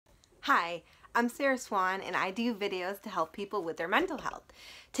Hi, I'm Sarah Swan and I do videos to help people with their mental health.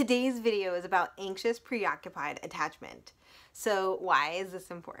 Today's video is about anxious-preoccupied attachment. So why is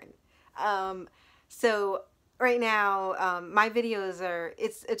this important? So right now my videos are,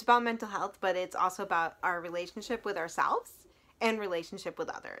 it's about mental health, but it's also about our relationship with ourselves and relationship with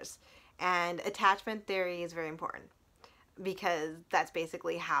others. And attachment theory is very important because that's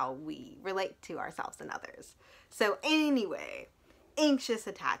basically how we relate to ourselves and others. So anyway, anxious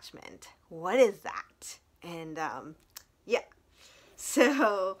attachment, what is that? And yeah,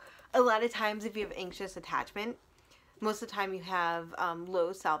 so a lot of times if you have anxious attachment, most of the time you have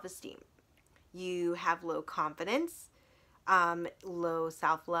low self-esteem, you have low confidence, low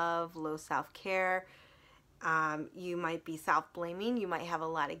self-love, low self-care, you might be self-blaming, you might have a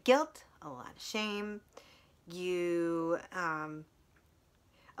lot of guilt, a lot of shame, you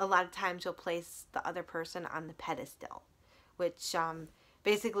a lot of times you'll place the other person on the pedestal, which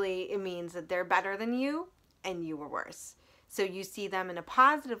basically it means that they're better than you and you were worse. So you see them in a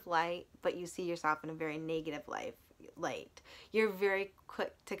positive light, but you see yourself in a very negative light. You're very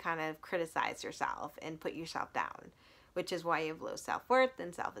quick to kind of criticize yourself and put yourself down, which is why you have low self-worth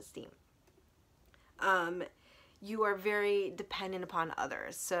and self-esteem. You are very dependent upon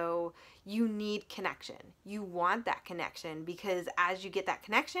others, so you need connection. You want that connection because as you get that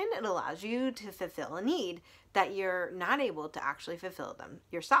connection, it allows you to fulfill a need that you're not able to actually fulfill them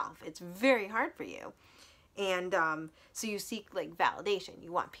yourself. It's very hard for you. And so you seek like validation.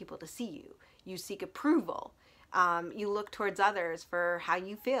 You want people to see you. You seek approval. You look towards others for how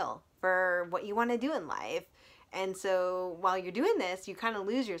you feel, for what you want to do in life. And so while you're doing this, you kind of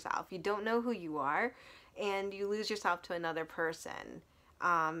lose yourself. You don't know who you are. And you lose yourself to another person.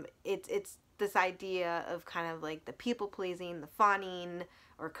 It's this idea of kind of like the people pleasing, the fawning,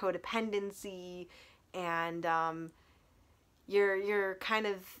 or codependency, and you're kind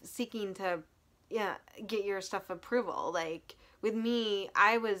of seeking to get your stuff approval. Like with me,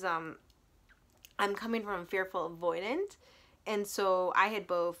 I'm coming from fearful avoidant, and so I had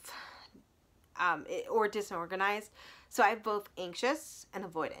both or disorganized. So I have both anxious and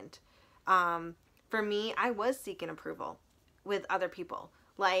avoidant. For me, I was seeking approval with other people.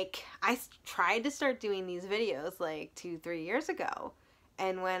 Like, I tried to start doing these videos like 2-3 years ago.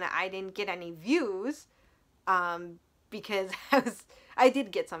 And when I didn't get any views, because I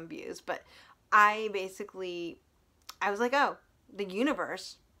did get some views, but I was like, oh, the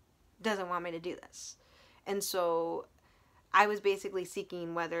universe doesn't want me to do this. And so I was basically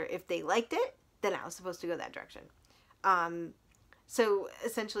seeking whether if they liked it, then I was supposed to go that direction. So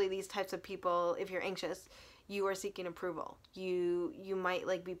essentially these types of people, if you're anxious, you are seeking approval. You might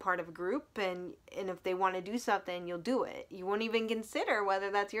like be part of a group and if they want to do something, you'll do it. You won't even consider whether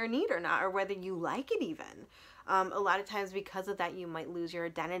that's your need or not, or whether you like it even. A lot of times because of that, you might lose your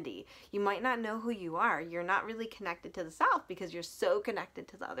identity. You might not know who you are. You're not really connected to the self because you're so connected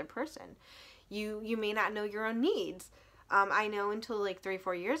to the other person. You may not know your own needs. I know until like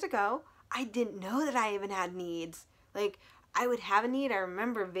 3-4 years ago, I didn't know that I even had needs. Like, I would have a need. I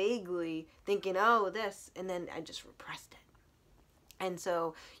remember vaguely thinking, oh, this, and then I just repressed it. And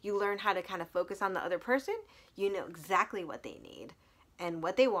so you learn how to kind of focus on the other person. You know exactly what they need and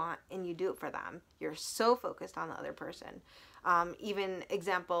what they want, and you do it for them. You're so focused on the other person. Even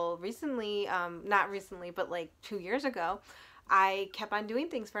example, recently, not recently, but like 2 years ago, I kept on doing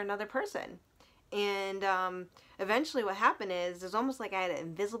things for another person. And eventually what happened is, it's almost like I had an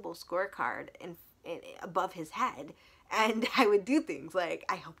invisible scorecard above his head. And I would do things like,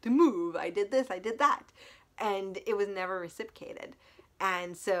 I helped him move, I did this, I did that. And it was never reciprocated.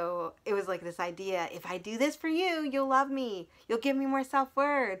 And so it was like this idea, if I do this for you, you'll love me. You'll give me more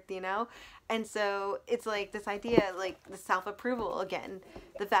self-worth, you know? And so it's like this idea, like the self-approval again,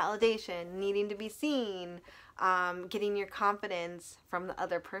 the validation, needing to be seen, getting your confidence from the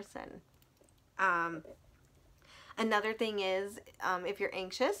other person. Another thing is, if you're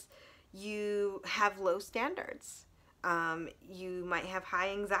anxious, you have low standards. You might have high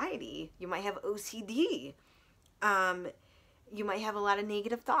anxiety. You might have OCD. You might have a lot of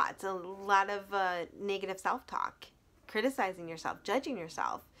negative thoughts, a lot of negative self-talk, criticizing yourself, judging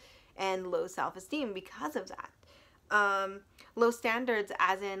yourself, and low self-esteem because of that. Low standards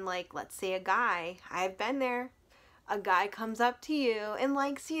as in, like, let's say a guy, I've been there, a guy comes up to you and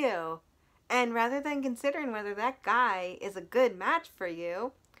likes you. And rather than considering whether that guy is a good match for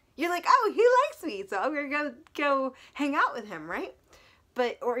you, you're like, oh, he likes me, so I'm gonna go hang out with him, right?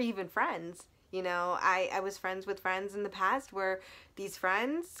 But, or even friends, you know, I was friends with friends in the past where these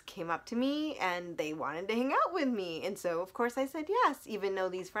friends came up to me and they wanted to hang out with me. And so, of course, I said yes, even though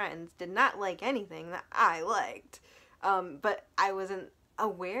these friends did not like anything that I liked. But I wasn't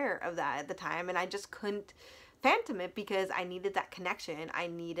aware of that at the time, and I just couldn't phantom it because I needed that connection. I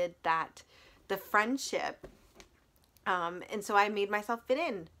needed the friendship. And so I made myself fit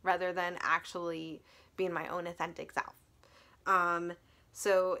in rather than actually being my own authentic self.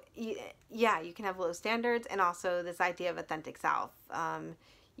 So yeah, you can have low standards, and also this idea of authentic self.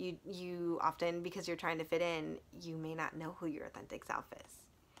 You often, because you're trying to fit in, you may not know who your authentic self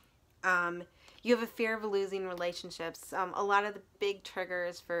is. You have a fear of losing relationships. A lot of the big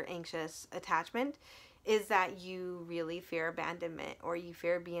triggers for anxious attachment is that you really fear abandonment, or you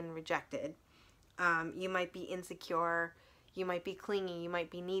fear being rejected. You might be insecure, you might be clingy, you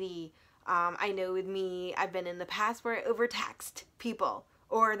might be needy. I know with me, I've been in the past where I overtext people,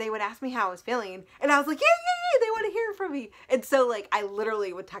 or they would ask me how I was feeling, and I was like, yeah, they want to hear from me. And so, like, I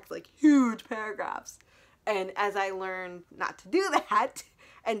literally would text, like, huge paragraphs. And as I learned not to do that,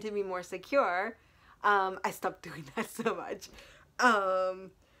 and to be more secure, I stopped doing that so much.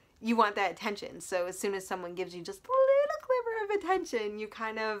 You want that attention. So as soon as someone gives you just a little glimmer of attention, you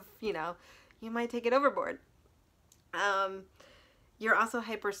kind of, you might take it overboard. You're also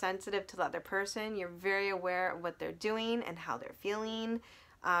hypersensitive to the other person. You're very aware of what they're doing and how they're feeling,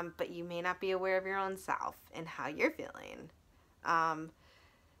 but you may not be aware of your own self and how you're feeling.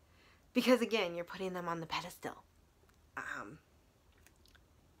 Because again, you're putting them on the pedestal.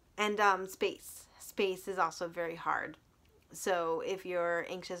 Space. Space is also very hard. So if you're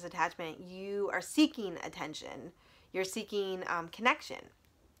anxious attachment, you are seeking attention. You're seeking connection.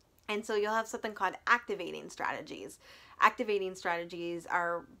 And so you'll have something called activating strategies. Activating strategies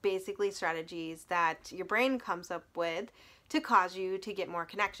are basically strategies that your brain comes up with to cause you to get more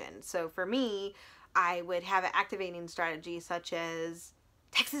connection. So for me, I would have an activating strategy such as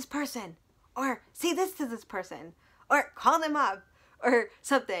text this person, or say this to this person, or call them up, or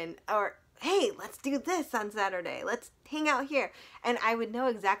something, or hey, let's do this on Saturday. Let's hang out here. And I would know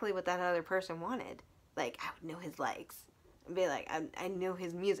exactly what that other person wanted. Like, I would know his likes. And be like, I knew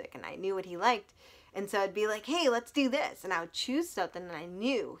his music and I knew what he liked. And so I'd be like, hey, let's do this. And I would choose something that I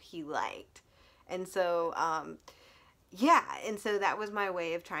knew he liked. And so, yeah. And so that was my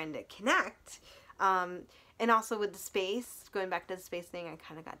way of trying to connect. And also with the space, going back to the space thing, I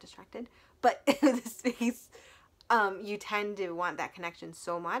kind of got distracted. But the space, you tend to want that connection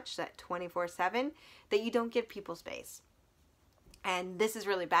so much, that 24/7, that you don't give people space. And this is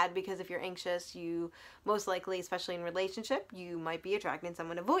really bad because if you're anxious, you most likely, especially in relationship, you might be attracting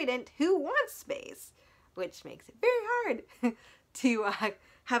someone avoidant who wants space, which makes it very hard to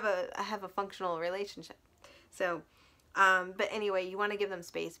have a functional relationship. So, but anyway, you want to give them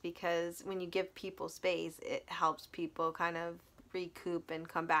space, because when you give people space, it helps people kind of recoup and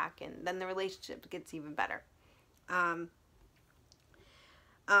come back, and then the relationship gets even better.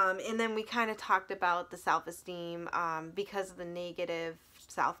 And then we kind of talked about the self-esteem, because of the negative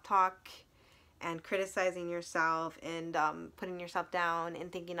self-talk and criticizing yourself and putting yourself down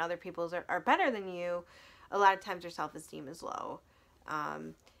and thinking other people's are better than you. A lot of times your self-esteem is low.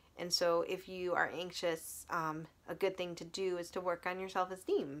 And so if you are anxious, a good thing to do is to work on your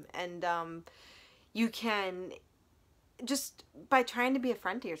self-esteem. And you can, just by trying to be a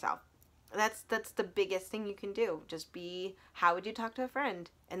friend to yourself. That's the biggest thing you can do. Just be, how would you talk to a friend?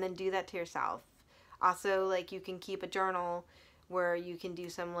 And then do that to yourself. Also, like, you can keep a journal where you can do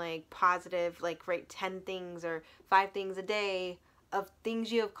some, like, positive, like, write 10 things or 5 things a day of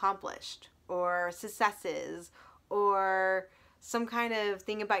things you have accomplished, or successes, or some kind of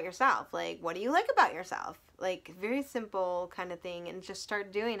thing about yourself. Like, what do you like about yourself? Like, very simple kind of thing, and just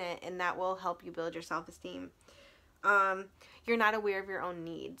start doing it, and that will help you build your self-esteem. You're not aware of your own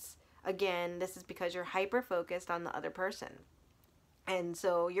needs. Again, this is because you're hyper-focused on the other person. And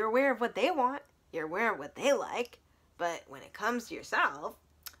so you're aware of what they want, you're aware of what they like, but when it comes to yourself,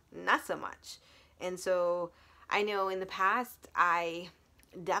 not so much. And so I know in the past, I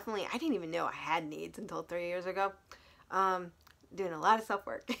didn't even know I had needs until 3 years ago. Doing a lot of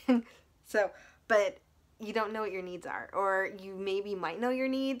self-work. So, but you don't know what your needs are. Or you maybe might know your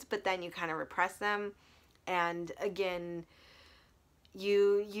needs, but then you kind of repress them. And again,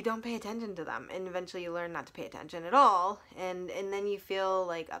 you don't pay attention to them, and eventually you learn not to pay attention at all, and then you feel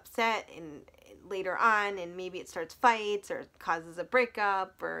like upset and later on, and maybe it starts fights or causes a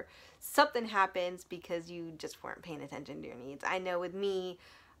breakup or something happens because you just weren't paying attention to your needs. I know with me,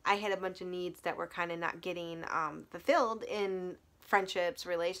 I had a bunch of needs that were kind of not getting fulfilled in friendships,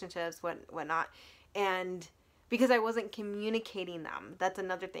 relationships, whatnot, and because I wasn't communicating them. That's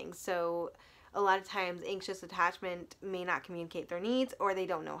another thing. So a lot of times anxious attachment may not communicate their needs, or they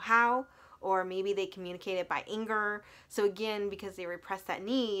don't know how, or maybe they communicate it by anger. So again, because they repress that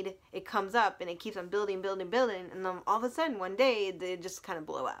need, it comes up and it keeps on building, and then all of a sudden one day they just kind of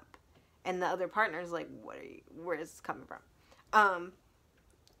blow up, and the other partner's like, where is this coming from?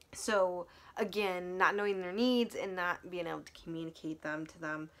 So again, not knowing their needs and not being able to communicate them to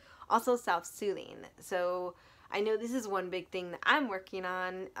them. Also self-soothing. So I know this is one big thing that I'm working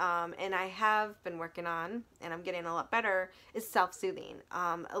on, and I have been working on, and I'm getting a lot better, is self-soothing.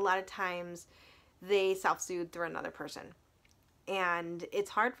 A lot of times they self-soothe through another person, and it's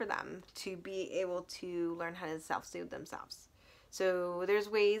hard for them to be able to learn how to self-soothe themselves. So there's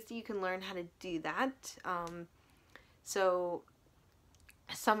ways that you can learn how to do that. So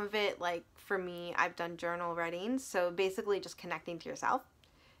some of it, like for me, I've done journal writing. So basically just connecting to yourself,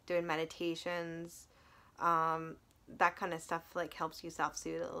 doing meditations, that kind of stuff like helps you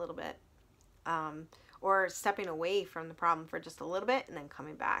self-soothe a little bit. Or stepping away from the problem for just a little bit and then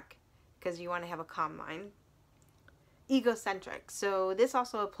coming back because you want to have a calm mind. Egocentric. So this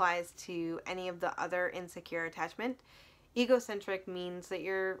also applies to any of the other insecure attachment. Egocentric means that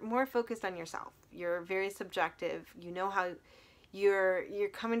you're more focused on yourself. You're very subjective. You know how you're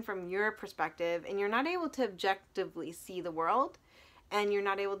coming from your perspective, and you're not able to objectively see the world, and you're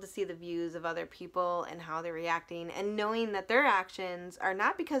not able to see the views of other people and how they're reacting, and knowing that their actions are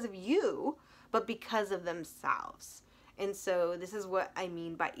not because of you, but because of themselves. And so this is what I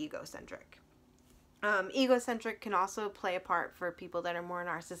mean by egocentric. Egocentric can also play a part for people that are more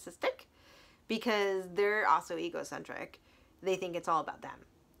narcissistic, because they're also egocentric. They think it's all about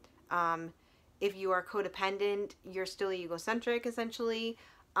them. If you are codependent, you're still egocentric, essentially,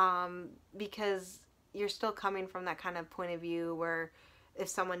 because you're still coming from that kind of point of view where if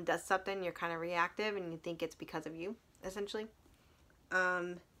someone does something, you're kind of reactive and you think it's because of you, essentially.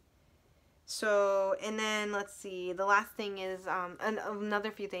 So, and then let's see, the last thing is,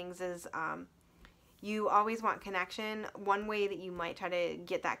 another few things is, you always want connection. One way that you might try to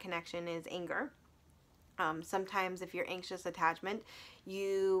get that connection is anger. Sometimes if you're anxious attachment,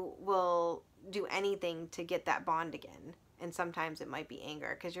 you will do anything to get that bond again. And sometimes it might be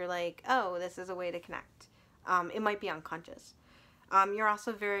anger because you're like, oh, this is a way to connect. It might be unconscious. You're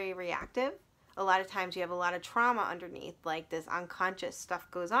also very reactive. A lot of times you have a lot of trauma underneath, like this unconscious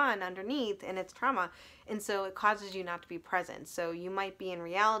stuff goes on underneath and it's trauma. And so it causes you not to be present. So you might be in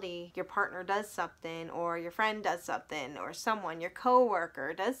reality, your partner does something, or your friend does something, or someone, your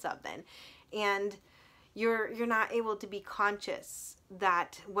coworker does something. And you're not able to be conscious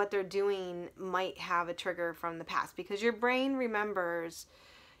that what they're doing might have a trigger from the past, because your brain remembers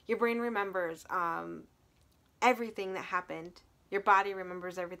everything that happened. Your body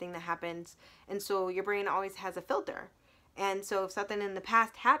remembers everything that happens, and so your brain always has a filter. And so if something in the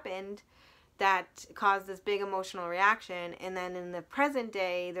past happened that caused this big emotional reaction, and then in the present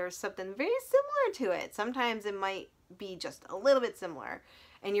day there's something very similar to it, sometimes it might be just a little bit similar,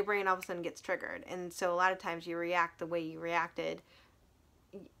 and your brain all of a sudden gets triggered. And so a lot of times you react the way you reacted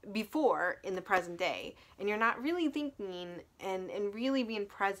before in the present day, and you're not really thinking and really being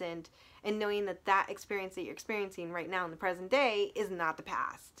present and knowing that that experience that you're experiencing right now in the present day is not the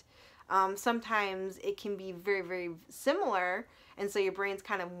past. Sometimes it can be very, very similar, and so your brain's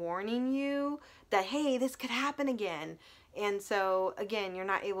kind of warning you that, hey, this could happen again. And so again, you're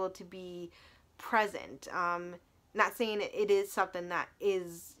not able to be present. Not saying it is something that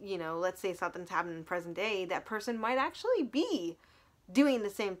is, let's say something's happening in the present day, that person might actually be doing the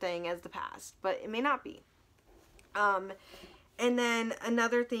same thing as the past, but it may not be. And then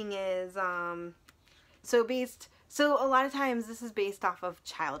another thing is, so a lot of times this is based off of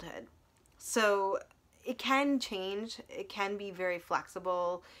childhood. So it can change. It can be very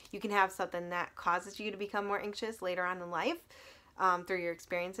flexible. You can have something that causes you to become more anxious later on in life, through your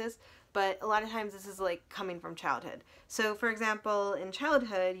experiences. But a lot of times this is like coming from childhood. So for example, in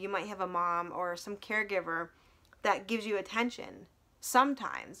childhood, you might have a mom or some caregiver that gives you attention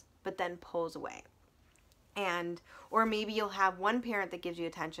sometimes, but then pulls away. Or maybe you'll have one parent that gives you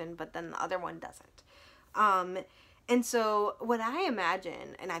attention, but then the other one doesn't. And so what I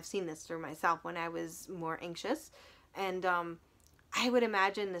imagine, and I've seen this through myself when I was more anxious, and I would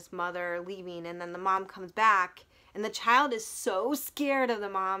imagine this mother leaving, and then the mom comes back, and the child is so scared of the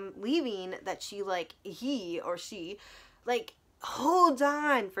mom leaving that he or she holds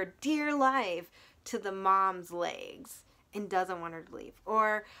on for dear life to the mom's legs and doesn't want her to leave.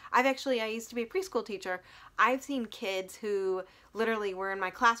 Or I used to be a preschool teacher. I've seen kids who literally were in my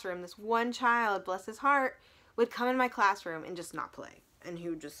classroom. This one child, bless his heart, would come in my classroom and just not play. And he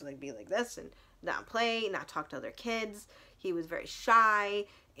would just be like this and not play, not talk to other kids. he was very shy,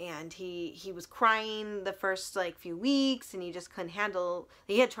 and he was crying the first like few weeks, and he just couldn't handle,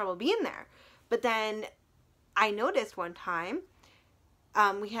 he had trouble being there. But then I noticed one time,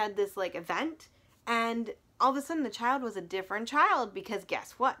 we had this like event, and all of a sudden the child was a different child, because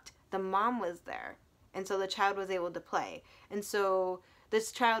guess what? The mom was there. And so the child was able to play. And so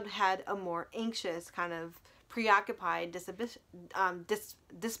this child had a more anxious, kind of preoccupied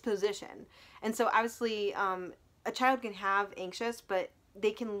disposition. And so obviously, a child can have anxious, but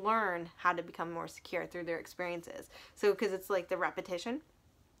they can learn how to become more secure through their experiences. So, because it's like the repetition.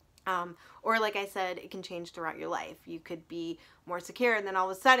 Or like I said, it can change throughout your life. You could be more secure, and then all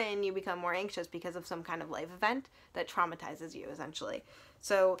of a sudden you become more anxious because of some kind of life event that traumatizes you, essentially.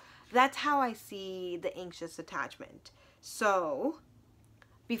 So that's how I see the anxious attachment. So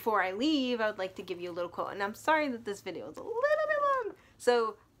before I leave, I would like to give you a little quote. And I'm sorry that this video is a little bit long.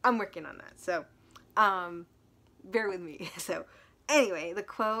 So I'm working on that. So bear with me. So anyway, the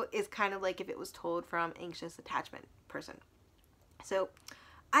quote is kind of like if it was told from anxious attachment person. So,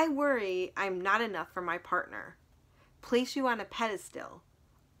 I worry I'm not enough for my partner, place you on a pedestal,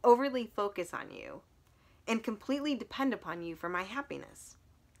 overly focus on you, and completely depend upon you for my happiness.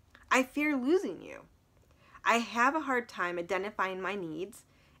 I fear losing you. I have a hard time identifying my needs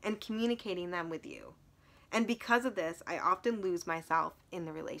and communicating them with you. And because of this, I often lose myself in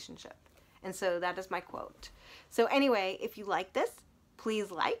the relationship. And so that is my quote. So anyway, if you like this,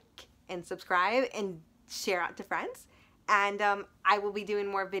 please like and subscribe and share out to friends. And I will be doing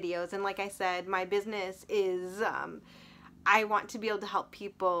more videos. And like I said, my business is, I want to be able to help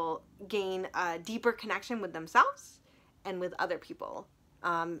people gain a deeper connection with themselves and with other people.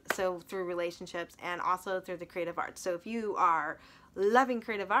 So through relationships and also through the creative arts. So if you are loving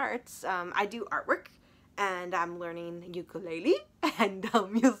creative arts, I do artwork, and I'm learning ukulele, and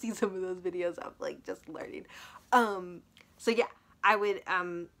you'll see some of those videos of like just learning. So yeah, I would,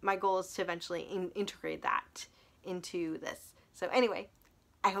 my goal is to eventually integrate that into this. So anyway,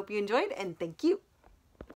 I hope you enjoyed, and thank you.